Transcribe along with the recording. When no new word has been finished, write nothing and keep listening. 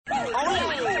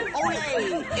Ole!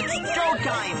 It's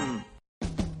showtime!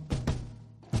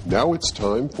 Now it's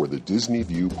time for the Disney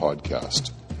View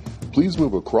podcast. Please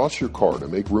move across your car to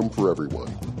make room for everyone.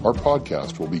 Our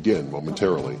podcast will begin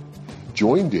momentarily.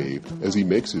 Join Dave as he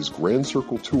makes his Grand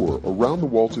Circle tour around the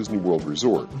Walt Disney World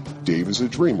Resort. Dave is a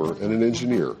dreamer and an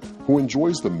engineer who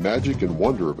enjoys the magic and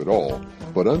wonder of it all,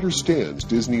 but understands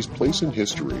Disney's place in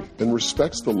history and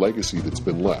respects the legacy that's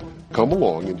been left. Come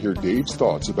along and hear Dave's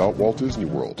thoughts about Walt Disney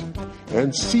World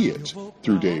and see it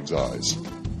through Dave's eyes.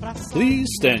 Please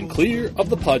stand clear of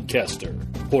the podcaster.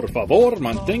 Por favor,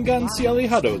 manténganse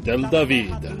alejado del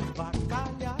David.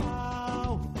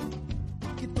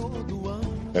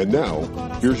 And now,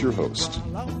 here's your host.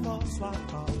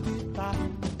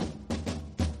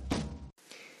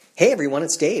 Hey everyone,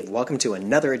 it's Dave. Welcome to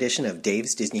another edition of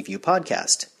Dave's Disney View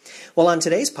podcast. Well, on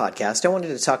today's podcast, I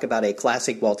wanted to talk about a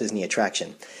classic Walt Disney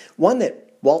attraction, one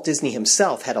that Walt Disney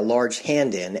himself had a large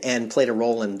hand in and played a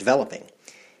role in developing.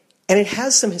 And it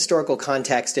has some historical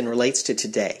context and relates to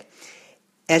today.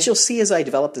 As you'll see as I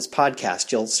develop this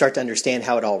podcast, you'll start to understand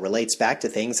how it all relates back to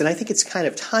things, and I think it's kind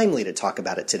of timely to talk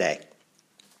about it today.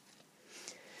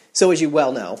 So as you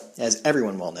well know, as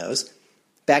everyone well knows,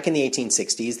 back in the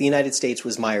 1860s, the United States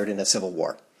was mired in a civil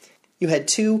war. You had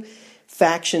two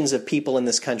factions of people in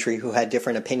this country who had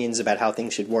different opinions about how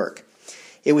things should work.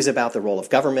 It was about the role of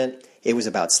government, it was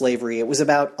about slavery, it was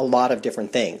about a lot of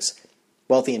different things.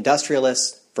 Wealthy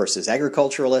industrialists versus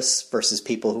agriculturalists versus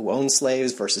people who owned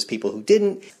slaves versus people who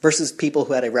didn't, versus people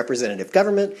who had a representative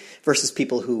government versus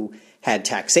people who had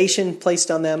taxation placed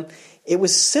on them. It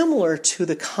was similar to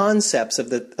the concepts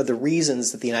of the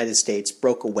reasons that the United States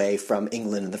broke away from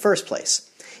England in the first place,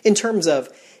 in terms of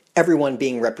everyone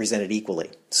being represented equally.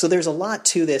 So there's a lot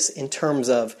to this in terms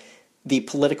of the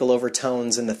political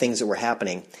overtones and the things that were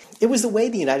happening. It was the way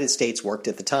the United States worked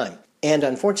at the time. And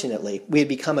unfortunately, we had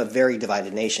become a very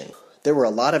divided nation. There were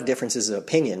a lot of differences of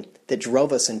opinion that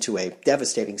drove us into a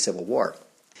devastating civil war.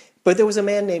 But there was a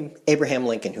man named Abraham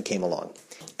Lincoln who came along.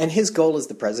 And his goal as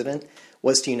the president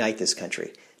was to unite this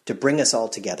country, to bring us all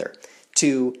together,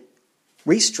 to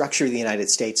restructure the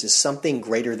United States as something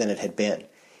greater than it had been.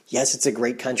 Yes, it's a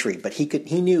great country, but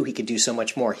he knew he could do so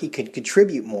much more. He could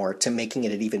contribute more to making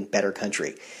it an even better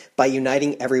country by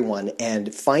uniting everyone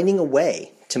and finding a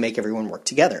way to make everyone work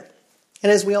together.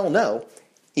 And as we all know,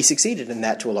 he succeeded in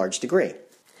that to a large degree.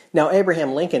 Now,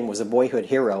 Abraham Lincoln was a boyhood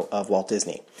hero of Walt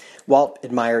Disney. Walt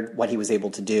admired what he was able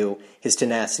to do, his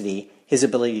tenacity, his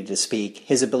ability to speak,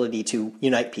 his ability to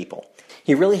unite people.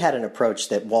 He really had an approach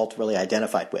that Walt really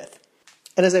identified with.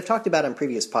 And as I've talked about on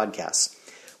previous podcasts,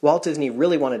 Walt Disney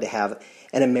really wanted to have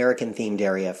an American-themed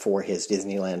area for his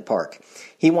Disneyland park.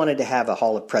 He wanted to have a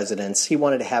Hall of Presidents. He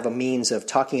wanted to have a means of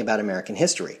talking about American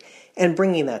history and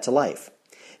bringing that to life.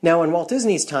 Now, in Walt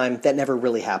Disney's time, that never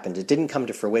really happened. It didn't come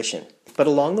to fruition. But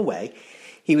along the way,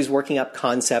 he was working up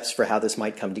concepts for how this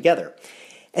might come together.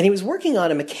 And he was working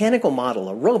on a mechanical model,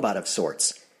 a robot of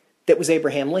sorts, that was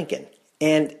Abraham Lincoln.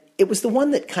 And it was the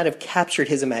one that kind of captured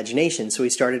his imagination, so he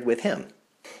started with him.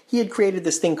 He had created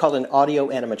this thing called an audio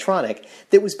animatronic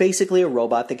that was basically a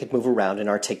robot that could move around and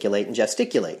articulate and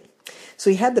gesticulate. So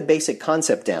he had the basic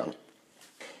concept down.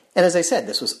 And as I said,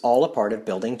 this was all a part of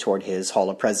building toward his Hall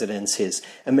of Presidents, his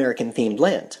American-themed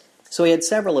land. So he had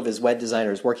several of his WED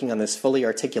designers working on this fully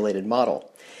articulated model.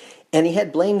 And he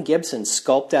had Blaine Gibson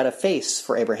sculpt out a face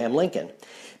for Abraham Lincoln.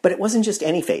 But it wasn't just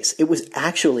any face. It was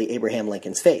actually Abraham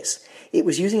Lincoln's face. It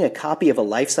was using a copy of a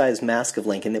life-size mask of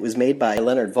Lincoln that was made by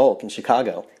Leonard Volk in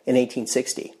Chicago in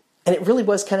 1860. And it really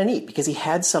was kind of neat because he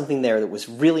had something there that was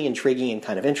really intriguing and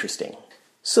kind of interesting.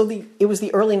 So it was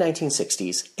the early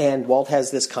 1960s, and Walt has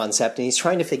this concept, and he's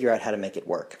trying to figure out how to make it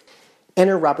work.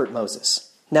 Enter Robert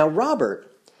Moses. Now,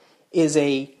 Robert is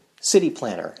a city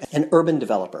planner, an urban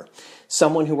developer,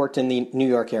 someone who worked in the New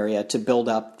York area to build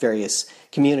up various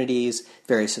communities,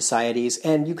 various societies,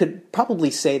 and you could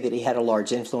probably say that he had a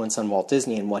large influence on Walt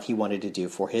Disney and what he wanted to do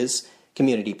for his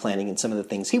community planning and some of the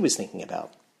things he was thinking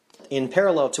about. In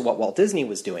parallel to what Walt Disney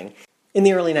was doing, in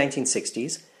the early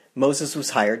 1960s, Moses was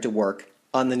hired to work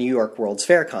on the New York World's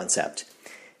Fair concept.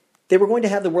 They were going to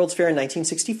have the World's Fair in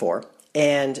 1964,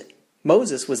 and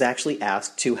Moses was actually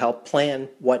asked to help plan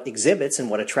what exhibits and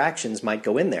what attractions might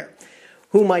go in there.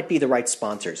 Who might be the right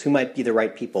sponsors? Who might be the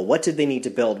right people? What did they need to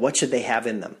build? What should they have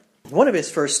in them? One of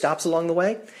his first stops along the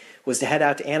way was to head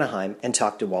out to Anaheim and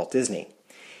talk to Walt Disney.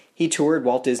 He toured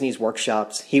Walt Disney's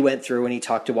workshops. He went through and he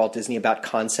talked to Walt Disney about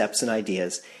concepts and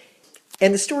ideas.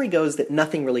 And the story goes that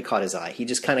nothing really caught his eye. He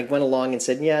just kind of went along and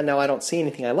said, yeah, no, I don't see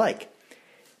anything I like.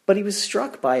 But he was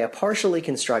struck by a partially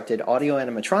constructed audio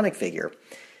animatronic figure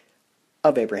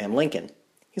of Abraham Lincoln.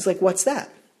 He's like, what's that?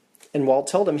 And Walt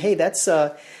told him, hey, that's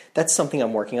something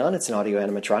I'm working on. It's an audio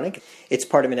animatronic. It's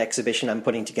part of an exhibition I'm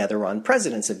putting together on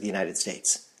presidents of the United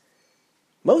States.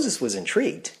 Moses was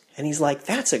intrigued, and he's like,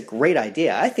 that's a great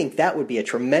idea. I think that would be a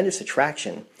tremendous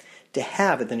attraction to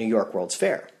have at the New York World's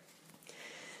Fair.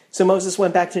 So Moses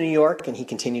went back to New York, and he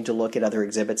continued to look at other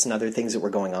exhibits and other things that were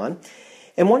going on.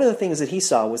 And one of the things that he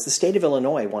saw was the state of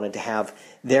Illinois wanted to have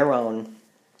their own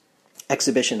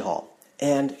exhibition hall.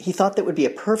 And he thought that would be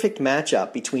a perfect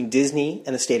matchup between Disney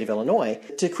and the state of Illinois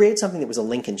to create something that was a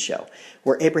Lincoln show,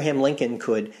 where Abraham Lincoln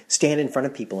could stand in front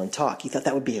of people and talk. He thought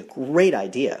that would be a great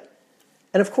idea.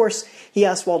 And of course, he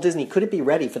asked Walt Disney, could it be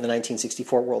ready for the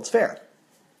 1964 World's Fair?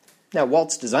 Now,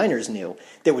 Walt's designers knew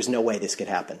there was no way this could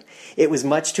happen. It was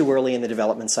much too early in the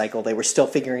development cycle. They were still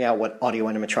figuring out what audio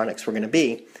animatronics were going to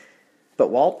be. But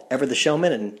Walt, ever the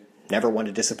showman and never one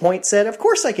to disappoint, said, of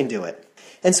course I can do it.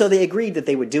 And so they agreed that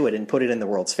they would do it and put it in the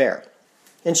World's Fair.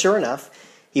 And sure enough,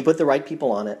 he put the right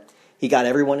people on it. He got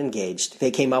everyone engaged. They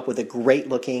came up with a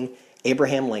great-looking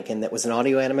Abraham Lincoln that was an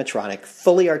audio animatronic,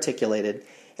 fully articulated,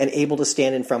 and able to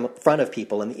stand in front of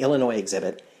people in the Illinois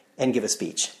exhibit and give a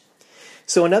speech.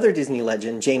 So another Disney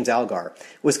legend, James Algar,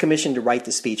 was commissioned to write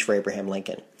the speech for Abraham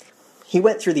Lincoln. He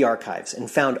went through the archives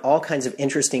and found all kinds of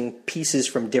interesting pieces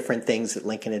from different things that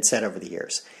Lincoln had said over the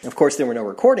years. Of course, there were no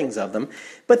recordings of them,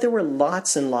 but there were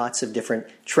lots and lots of different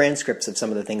transcripts of some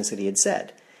of the things that he had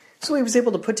said. So he was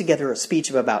able to put together a speech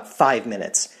of about 5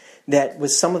 minutes that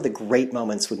was some of the great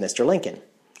moments with Mr. Lincoln.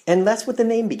 And that's what the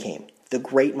name became, The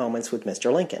Great Moments with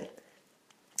Mr. Lincoln.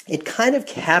 It kind of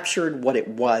captured what it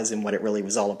was and what it really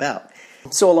was all about.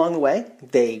 So along the way,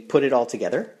 they put it all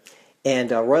together.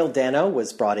 And Royal Dano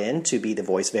was brought in to be the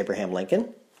voice of Abraham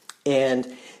Lincoln.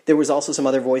 And there was also some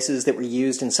other voices that were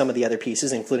used in some of the other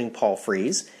pieces, including Paul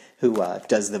Frees, who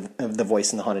does the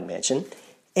voice in the Haunted Mansion.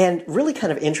 And really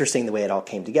kind of interesting the way it all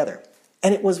came together.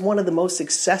 And it was one of the most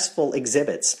successful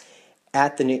exhibits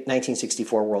at the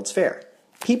 1964 World's Fair.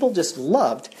 People just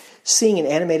loved seeing an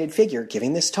animated figure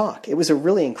giving this talk. It was a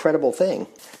really incredible thing.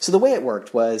 So the way it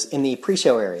worked was in the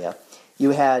pre-show area,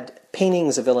 you had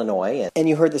paintings of Illinois, and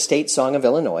you heard the state song of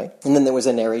Illinois, and then there was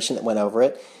a narration that went over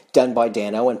it, done by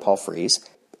Dano and Paul Frees,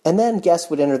 and then guests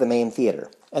would enter the main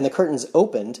theater, and the curtains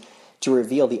opened to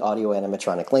reveal the audio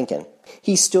animatronic Lincoln.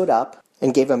 He stood up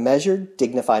and gave a measured,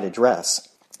 dignified address.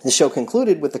 The show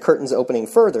concluded with the curtains opening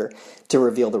further to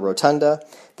reveal the rotunda,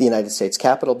 the United States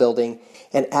Capitol building,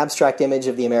 an abstract image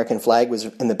of the American flag was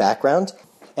in the background,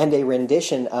 and a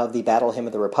rendition of the Battle Hymn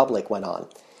of the Republic went on.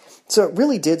 So it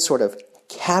really did sort of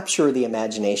capture the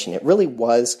imagination. It really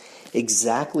was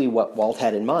exactly what Walt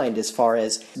had in mind as far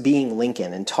as being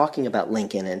Lincoln and talking about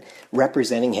Lincoln and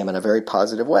representing him in a very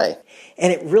positive way.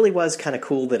 And it really was kind of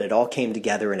cool that it all came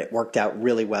together and it worked out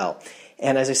really well.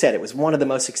 And as I said, it was one of the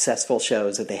most successful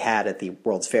shows that they had at the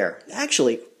World's Fair.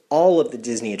 Actually, all of the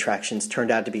Disney attractions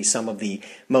turned out to be some of the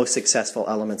most successful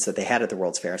elements that they had at the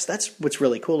World's Fair. So that's what's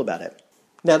really cool about it.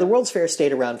 Now, the World's Fair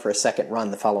stayed around for a second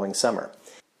run the following summer.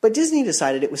 But Disney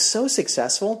decided it was so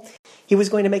successful, he was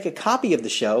going to make a copy of the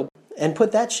show and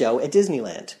put that show at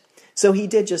Disneyland. So he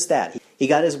did just that. He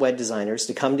got his web designers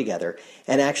to come together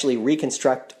and actually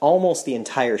reconstruct almost the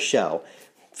entire show.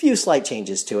 A few slight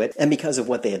changes to it, and because of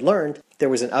what they had learned, there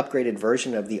was an upgraded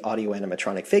version of the audio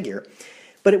animatronic figure,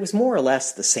 but it was more or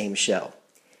less the same show.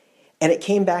 And it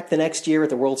came back the next year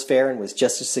at the World's Fair and was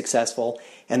just as successful,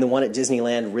 and the one at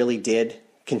Disneyland really did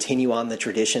continue on the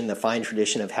tradition, the fine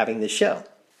tradition of having this show.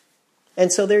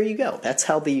 And so there you go. That's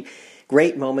how the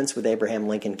Great Moments with Abraham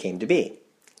Lincoln came to be.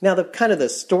 Now, the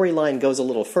storyline goes a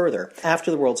little further.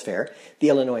 After the World's Fair, the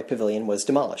Illinois Pavilion was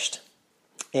demolished.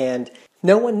 And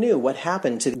no one knew what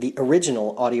happened to the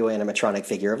original audio animatronic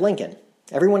figure of Lincoln.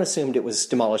 Everyone assumed it was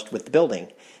demolished with the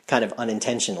building, kind of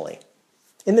unintentionally.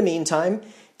 In the meantime,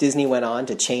 Disney went on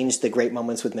to change the Great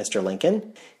Moments with Mr.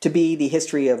 Lincoln to be the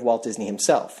history of Walt Disney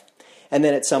himself. And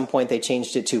then at some point they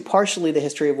changed it to partially the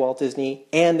history of Walt Disney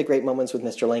and the Great Moments with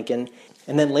Mr. Lincoln.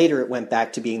 And then later it went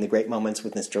back to being the Great Moments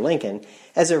with Mr. Lincoln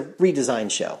as a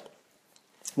redesigned show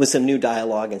with some new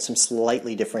dialogue and some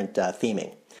slightly different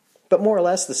theming. But more or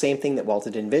less the same thing that Walt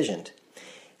had envisioned.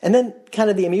 And then kind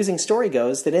of the amusing story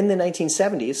goes that in the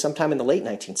 1970s, sometime in the late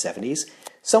 1970s,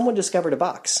 someone discovered a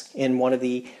box in one of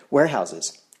the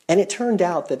warehouses. And it turned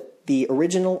out that the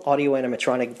original audio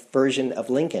animatronic version of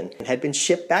Lincoln had been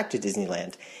shipped back to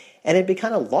Disneyland and had been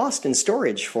kind of lost in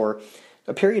storage for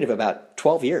a period of about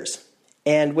 12 years.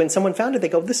 And when someone found it, they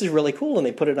go, this is really cool, and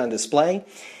they put it on display.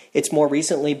 It's more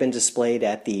recently been displayed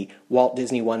at the Walt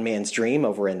Disney One Man's Dream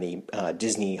over in the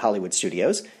Disney Hollywood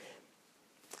Studios.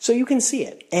 So you can see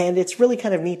it, and it's really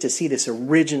kind of neat to see this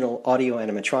original audio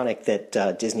animatronic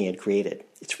that Disney had created.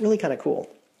 It's really kind of cool.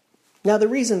 Now, the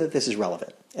reason that this is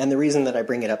relevant, and the reason that I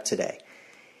bring it up today,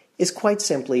 is quite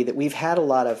simply that we've had a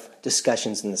lot of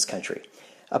discussions in this country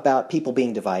about people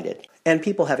being divided and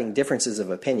people having differences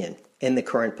of opinion in the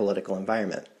current political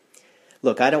environment.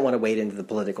 Look, I don't want to wade into the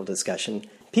political discussion.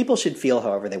 People should feel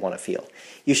however they want to feel.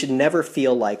 You should never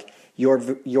feel like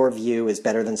your view is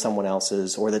better than someone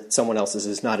else's or that someone else's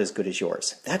is not as good as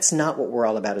yours. That's not what we're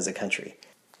all about as a country.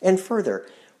 And further,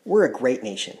 we're a great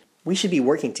nation. We should be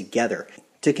working together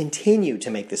to continue to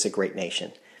make this a great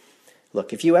nation.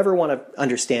 Look, if you ever want to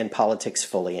understand politics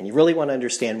fully and you really want to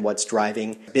understand what's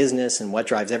driving business and what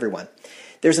drives everyone,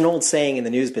 there's an old saying in the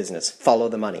news business, follow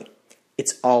the money.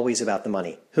 It's always about the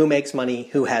money. Who makes money,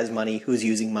 who has money, who's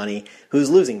using money, who's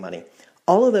losing money.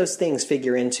 All of those things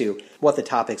figure into what the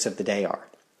topics of the day are.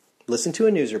 Listen to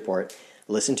a news report,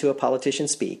 listen to a politician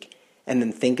speak, and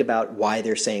then think about why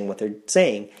they're saying what they're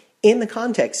saying in the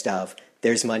context of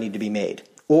there's money to be made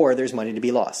or there's money to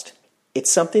be lost.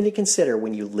 It's something to consider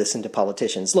when you listen to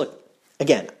politicians. Look,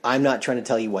 again, I'm not trying to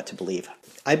tell you what to believe.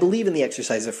 I believe in the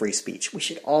exercise of free speech. We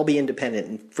should all be independent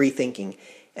and free thinking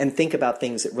and think about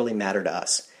things that really matter to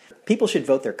us. People should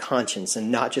vote their conscience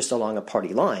and not just along a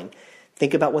party line.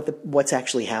 Think about what's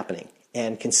actually happening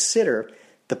and consider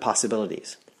the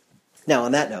possibilities. Now,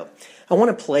 on that note, I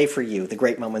want to play for you the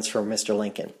great moments from Mr.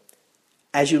 Lincoln.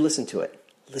 As you listen to it,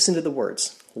 listen to the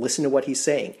words, listen to what he's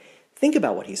saying, think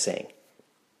about what he's saying.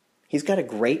 He's got a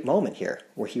great moment here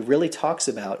where he really talks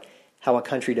about how a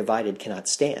country divided cannot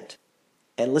stand.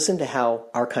 And listen to how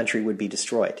our country would be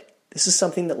destroyed. This is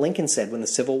something that Lincoln said when the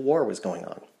Civil War was going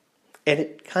on. And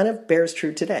it kind of bears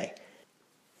true today.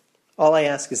 All I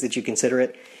ask is that you consider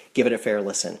it, give it a fair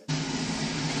listen.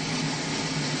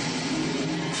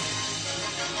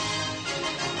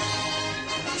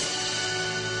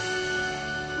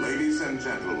 Ladies and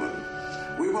gentlemen,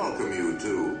 we welcome you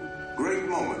to Great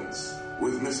Moments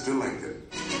with Mr. Lincoln.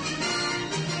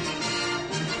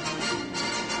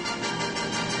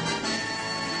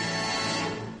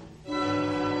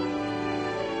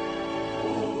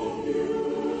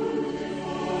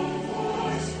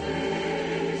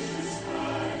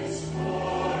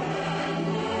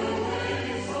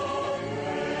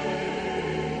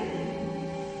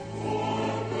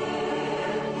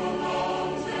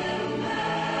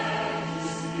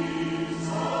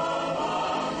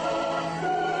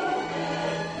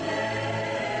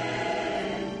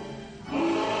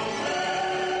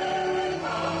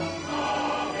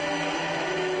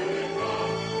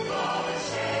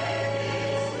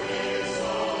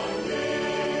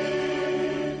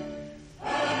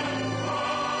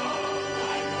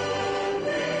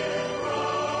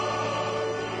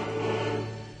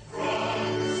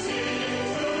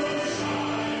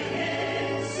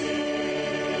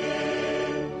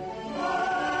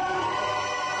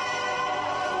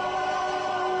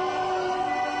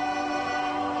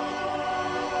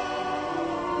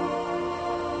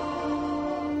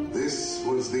 This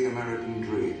was the American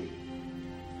dream,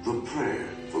 the prayer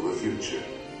for the future.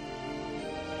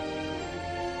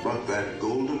 But that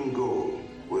golden goal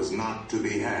was not to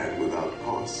be had without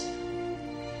cost.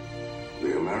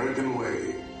 The American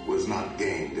way was not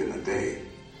gained in a day.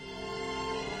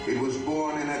 It was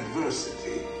born in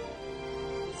adversity,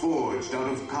 forged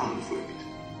out of conflict,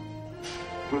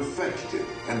 perfected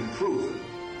and proven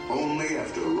only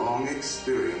after long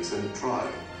experience and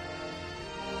trial.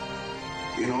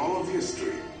 In all of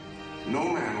history, no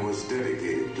man was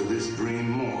dedicated to this dream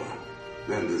more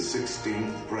than the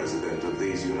 16th President of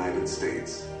these United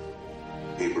States,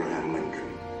 Abraham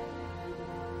Lincoln.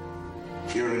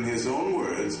 Here in his own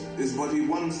words is what he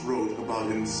once wrote about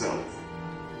himself.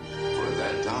 For at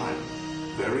that time,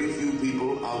 very few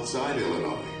people outside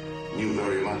Illinois knew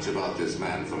very much about this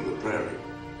man from the prairie.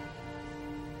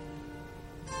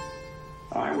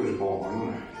 I was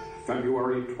born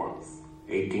February 12th,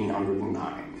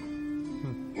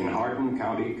 1809, in Hardin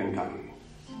County, Kentucky.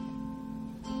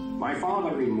 My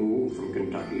father removed from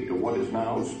Kentucky to what is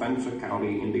now Spencer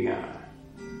County, Indiana,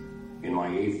 in my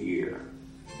 8th year.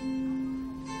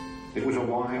 It was a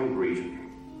wild region,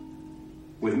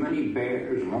 with many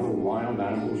bears and other wild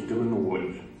animals still in the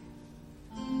woods.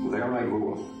 There I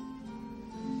grew up.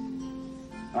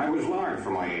 I was large for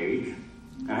my age,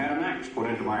 and had an axe put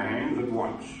into my hands at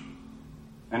once.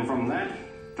 And from that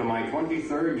to my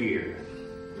 23rd year,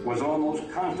 was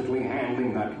almost constantly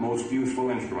handling that most useful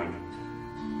instrument.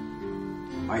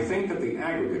 I think that the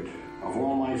aggregate of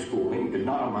all my schooling did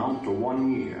not amount to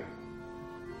 1 year.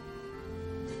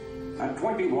 At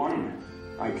 21,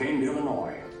 I came to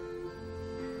Illinois.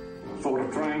 Thought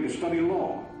of trying to study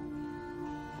law.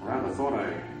 Rather thought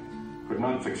I could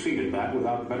not succeed at that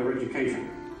without better education.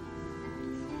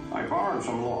 I borrowed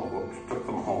some law books, took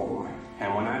them home,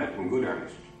 and went at it in good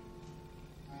earnest.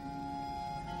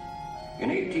 In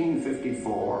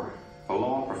 1854, the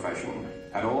law profession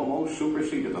had almost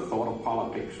superseded the thought of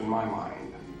politics in my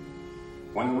mind,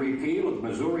 when the repeal of the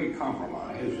Missouri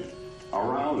Compromise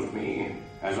aroused me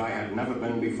as I had never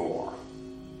been before.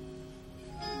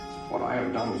 What I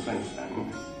have done since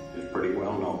then is pretty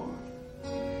well known.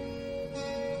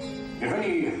 If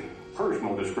any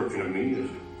personal description of me is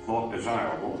thought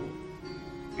desirable,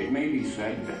 it may be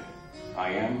said that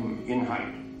I am in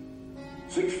height,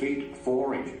 6 feet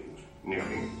 4 inches,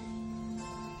 nearly,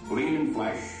 lean in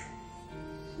flesh,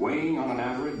 weighing on an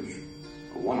average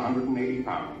of 180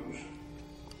 pounds,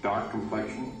 dark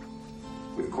complexion,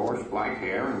 with coarse black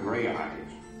hair and gray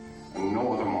eyes, and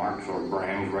no other marks or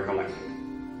brands recollected.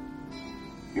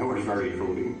 Yours very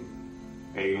truly,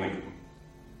 A. Lincoln.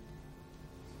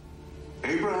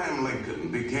 Abraham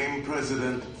Lincoln became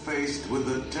president faced with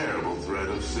the terrible threat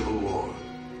of civil war,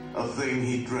 a thing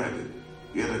he dreaded,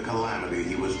 yet a calamity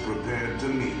he was prepared to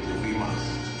meet if he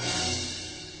must.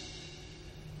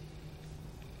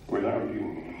 Without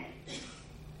union,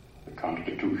 the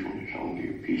Constitution is only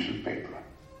a piece of paper.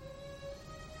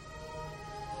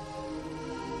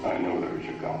 I know there is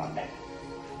a God,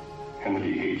 and that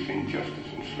he hates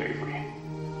injustice and slavery.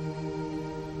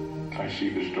 I see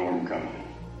the storm coming.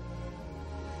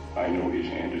 I know his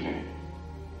hand is in it.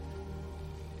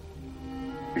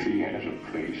 If he has a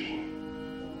place,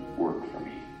 work for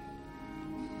me.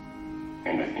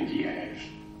 And I think he has.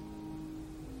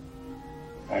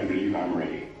 I believe I'm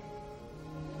ready.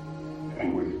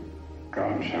 And with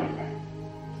God's help,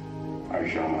 I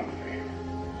shall not fail.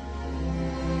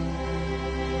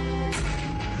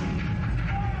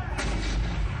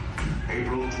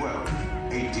 April 12,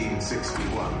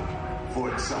 1861,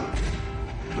 Fort Sumter.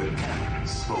 The cannon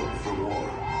spoke for war.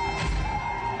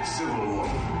 Civil war,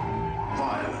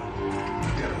 violent,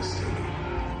 devastating.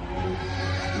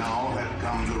 Now had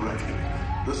come the reckoning,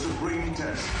 the supreme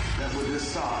test that would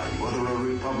decide whether a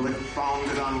republic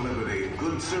founded on liberty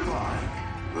could survive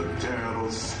the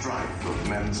terrible strife of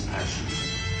men's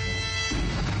passions.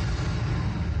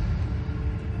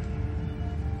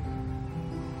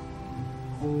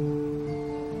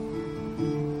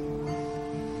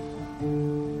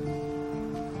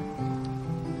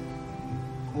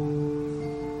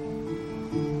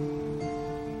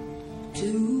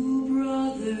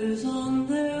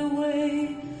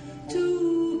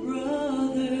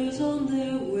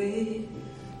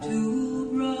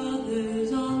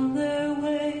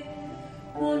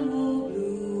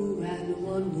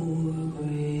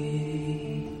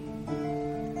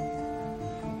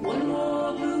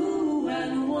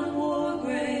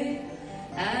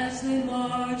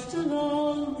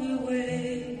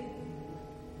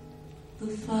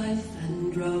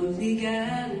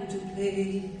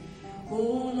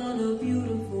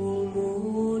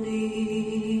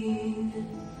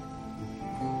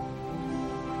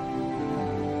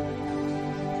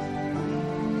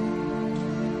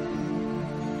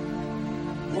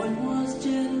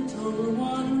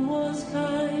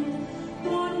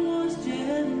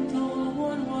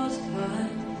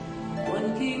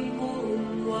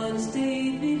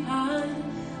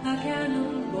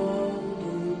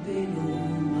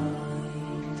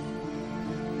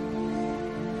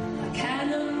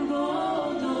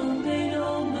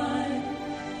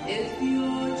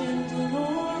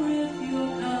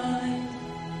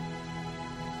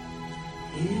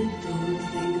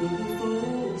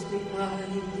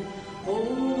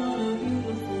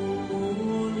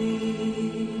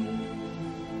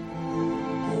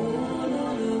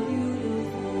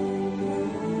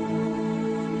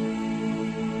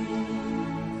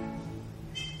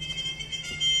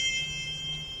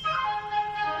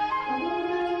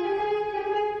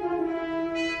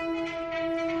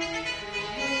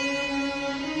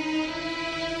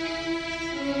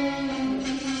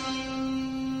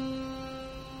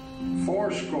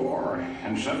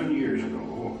 And 7 years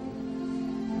ago,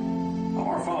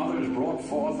 our fathers brought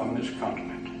forth on this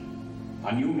continent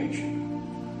a new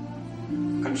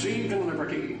nation, conceived in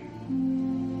liberty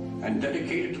and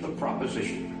dedicated to the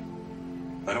proposition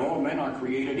that all men are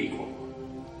created equal.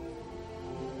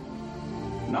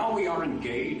 Now we are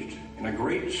engaged in a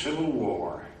great civil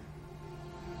war,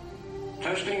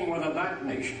 testing whether that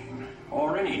nation,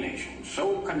 or any nation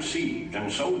so conceived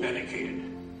and so dedicated,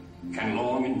 can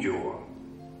long endure.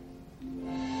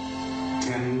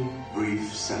 10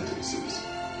 brief sentences.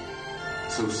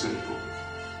 So simple,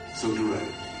 so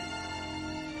direct.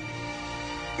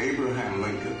 Abraham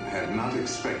Lincoln had not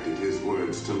expected his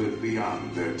words to live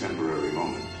beyond their temporary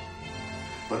moment.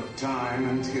 But time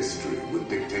and history would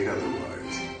dictate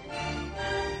otherwise.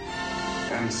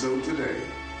 And so today,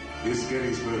 this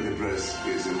Gettysburg Address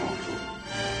is immortal,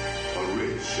 a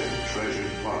rich and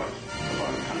treasured part of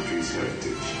our country's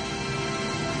heritage.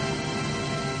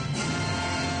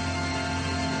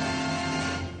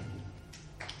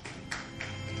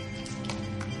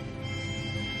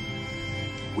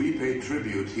 We pay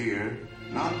tribute here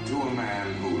not to a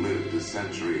man who lived a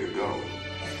century ago,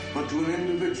 but to an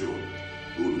individual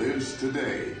who lives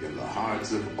today in the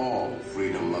hearts of all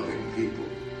freedom-loving people.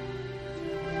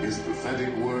 His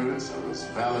prophetic words are as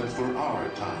valid for our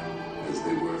time as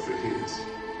they were for his.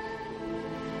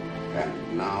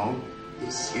 And now, the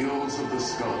skills of the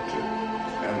sculptor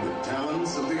and the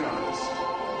talents of the artist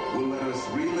will let us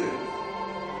relive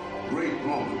great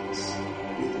moments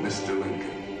with Mr.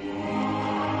 Lincoln.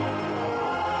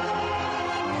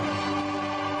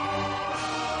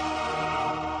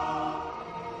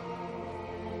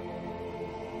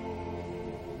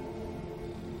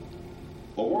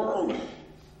 The world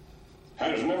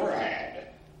has never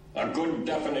had a good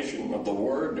definition of the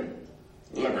word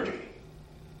liberty.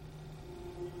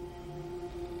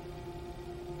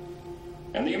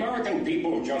 And the American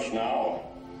people just now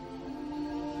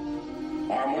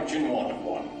are much in want of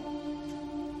one.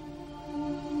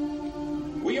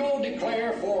 We all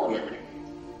declare for liberty,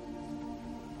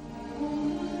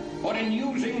 but in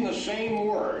using the same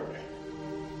word,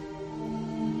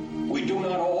 we do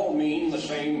not all mean the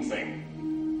same thing.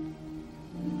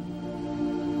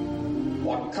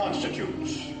 What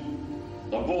constitutes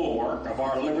the bulwark of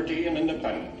our liberty and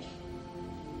independence?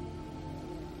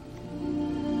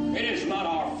 It is not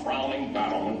our frowning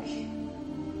battlements,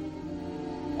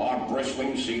 our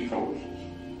bristling seacoasts.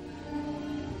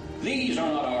 These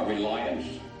are not our reliance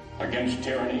against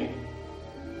tyranny.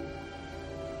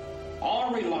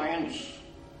 Our reliance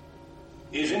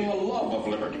is in the love of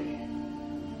liberty,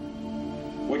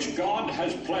 which God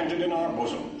has planted in our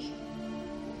bosoms.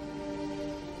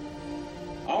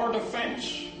 Our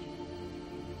defense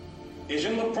is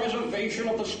in the preservation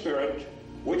of the spirit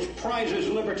which prizes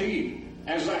liberty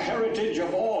as the heritage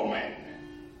of all men,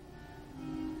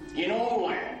 in all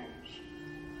lands,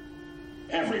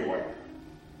 everywhere.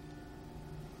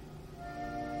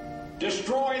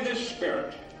 Destroy this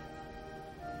spirit,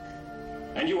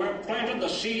 and you have planted the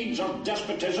seeds of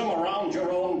despotism around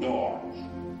your own doors.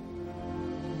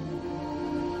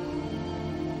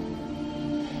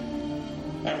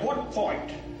 At what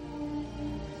point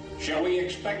shall we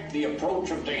expect the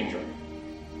approach of danger?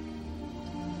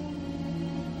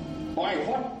 By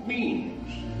what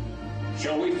means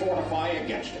shall we fortify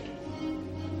against it?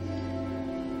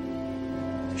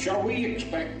 Shall we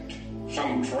expect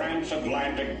some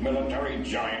transatlantic military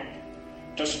giant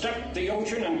to step the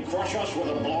ocean and crush us with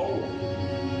a blow?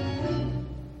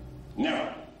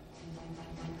 Never.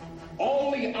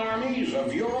 All the armies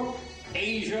of Europe,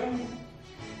 Asia,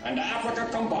 and Africa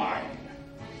combined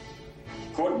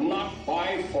could not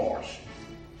by force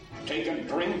take a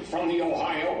drink from the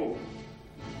Ohio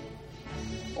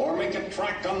or make a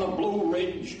track on the Blue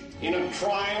Ridge in a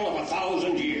trial of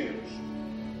 1,000 years.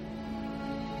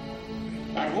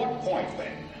 At what point,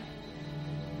 then,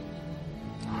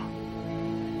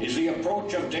 is the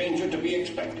approach of danger to be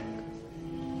expected?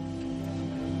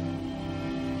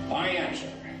 I answer,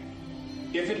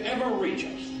 if it ever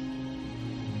reaches,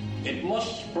 it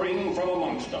must spring from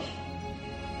amongst us.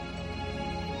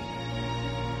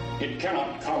 It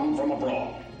cannot come from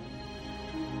abroad.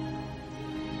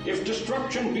 If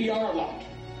destruction be our lot,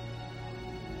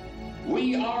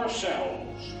 we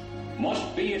ourselves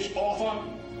must be its author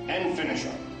and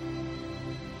finisher.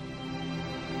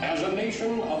 As a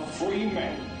nation of free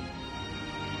men,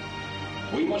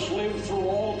 we must live through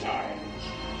all times,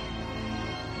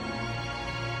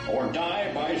 or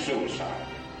die by suicide.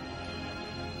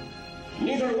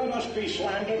 Neither let us be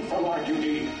slandered from our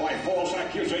duty by false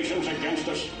accusations against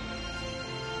us,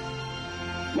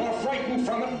 nor frightened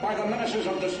from it by the menaces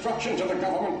of destruction to the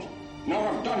government, nor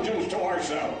of dungeons to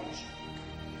ourselves.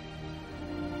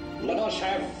 Let us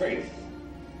have faith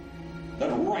that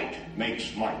right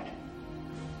makes might.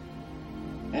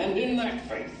 And in that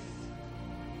faith,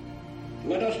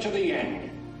 let us to the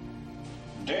end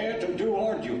dare to do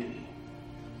our duty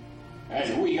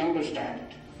as we understand it.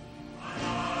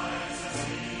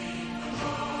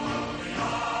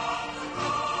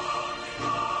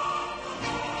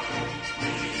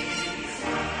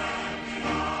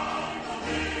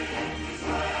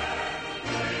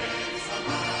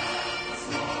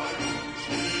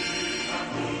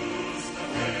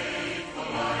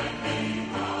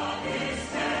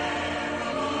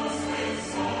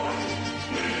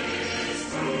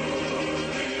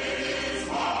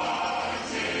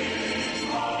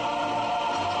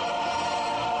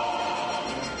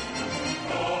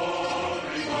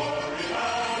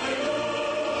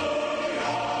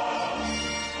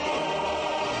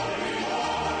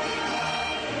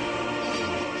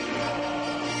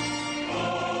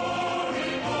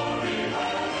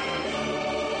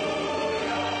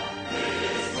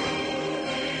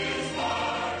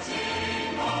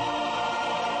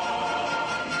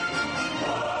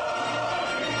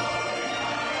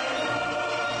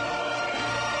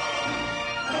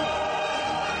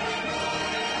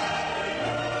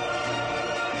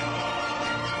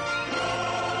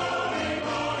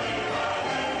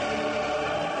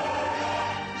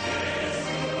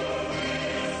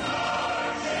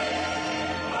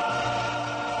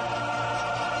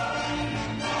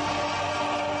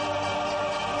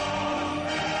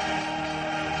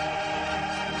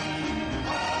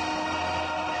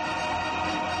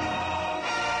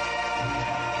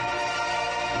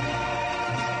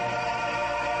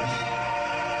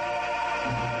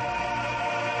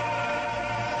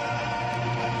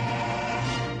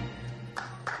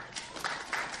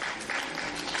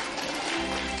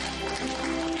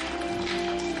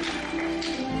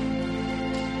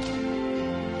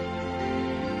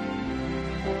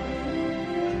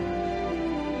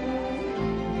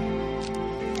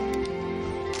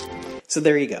 So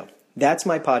there you go. That's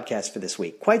my podcast for this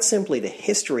week. Quite simply, the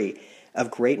history of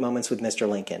great moments with Mr.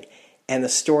 Lincoln and the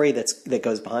story that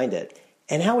goes behind it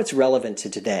and how it's relevant to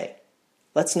today.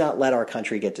 Let's not let our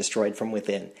country get destroyed from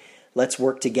within. Let's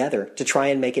work together to try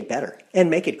and make it better and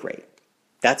make it great.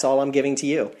 That's all I'm giving to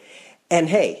you. And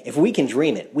hey, if we can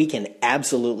dream it, we can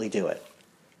absolutely do it.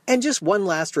 And just one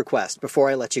last request before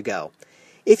I let you go.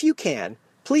 If you can,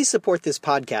 please support this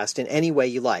podcast in any way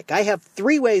you like. I have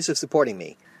 3 ways of supporting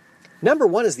me. Number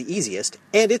 1 is the easiest,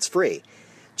 and it's free.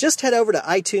 Just head over to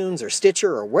iTunes or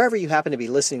Stitcher or wherever you happen to be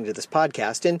listening to this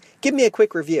podcast and give me a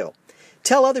quick review.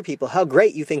 Tell other people how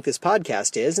great you think this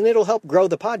podcast is, and it'll help grow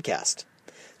the podcast.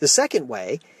 The second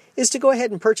way is to go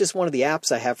ahead and purchase one of the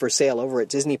apps I have for sale over at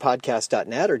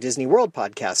DisneyPodcast.net or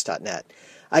DisneyWorldPodcast.net.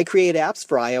 I create apps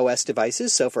for iOS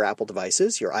devices, so for Apple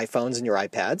devices, your iPhones and your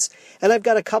iPads, and I've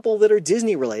got a couple that are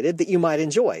Disney-related that you might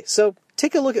enjoy. So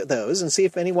take a look at those and see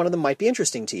if any one of them might be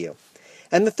interesting to you.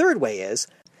 And the third way is,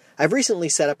 I've recently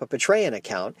set up a Patreon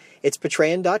account. It's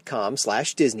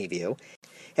patreon.com/DisneyView.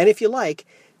 And if you like,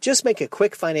 just make a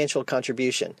quick financial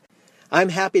contribution. I'm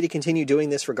happy to continue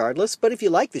doing this regardless, but if you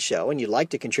like the show and you'd like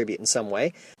to contribute in some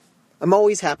way, I'm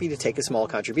always happy to take a small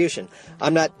contribution.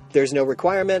 There's no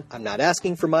requirement, I'm not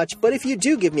asking for much, but if you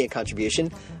do give me a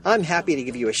contribution, I'm happy to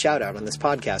give you a shout out on this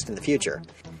podcast in the future.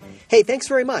 Hey, thanks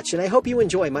very much, and I hope you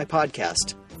enjoy my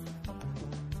podcast.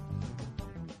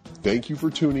 Thank you for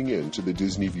tuning in to the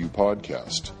Disney View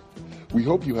podcast. We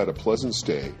hope you had a pleasant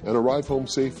stay and arrive home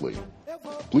safely.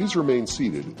 Please remain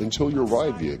seated until your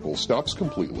ride vehicle stops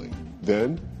completely.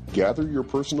 Then, gather your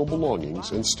personal belongings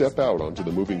and step out onto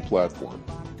the moving platform.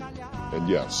 And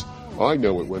yes, I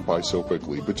know it went by so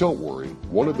quickly, but don't worry.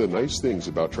 One of the nice things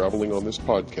about traveling on this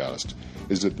podcast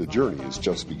is that the journey is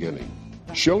just beginning.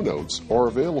 Show notes are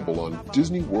available on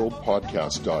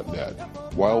DisneyWorldPodcast.net.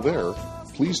 While there,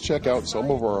 please check out some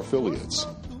of our affiliates.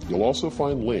 You'll also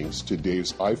find links to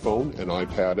Dave's iPhone and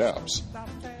iPad apps.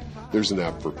 There's an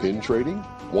app for pin trading,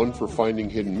 one for finding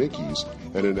hidden Mickeys,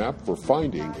 and an app for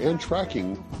finding and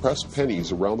tracking pressed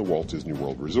pennies around the Walt Disney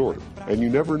World Resort. And you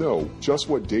never know just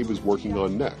what Dave is working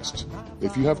on next.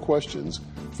 If you have questions,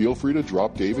 feel free to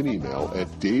drop Dave an email at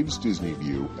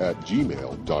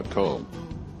davesdisneyview@gmail.com.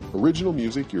 Original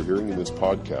music you're hearing in this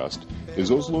podcast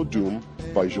is Oslo Doom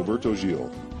by Gilberto Gil.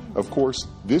 Of course,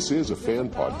 this is a fan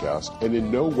podcast and in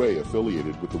no way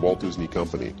affiliated with the Walt Disney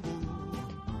Company.